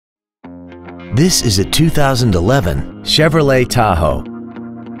This is a 2011 Chevrolet Tahoe.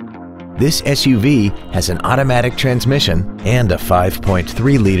 This SUV has an automatic transmission and a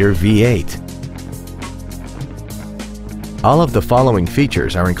 5.3-liter V8. All of the following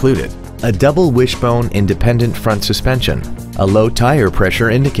features are included: a double wishbone independent front suspension, a low tire pressure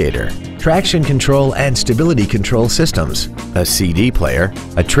indicator, traction control and stability control systems, a CD player,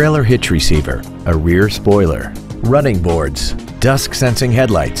 a trailer hitch receiver, a rear spoiler, running boards, dusk sensing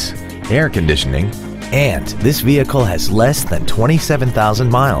headlights, air conditioning, and this vehicle has less than 27,000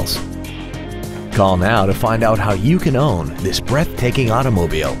 miles. Call now to find out how you can own this breathtaking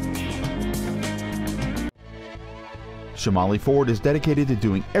automobile. Shamaley Ford is dedicated to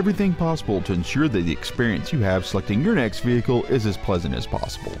doing everything possible to ensure that the experience you have selecting your next vehicle is as pleasant as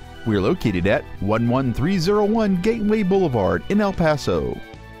possible. We are located at 11301 Gateway Boulevard in El Paso.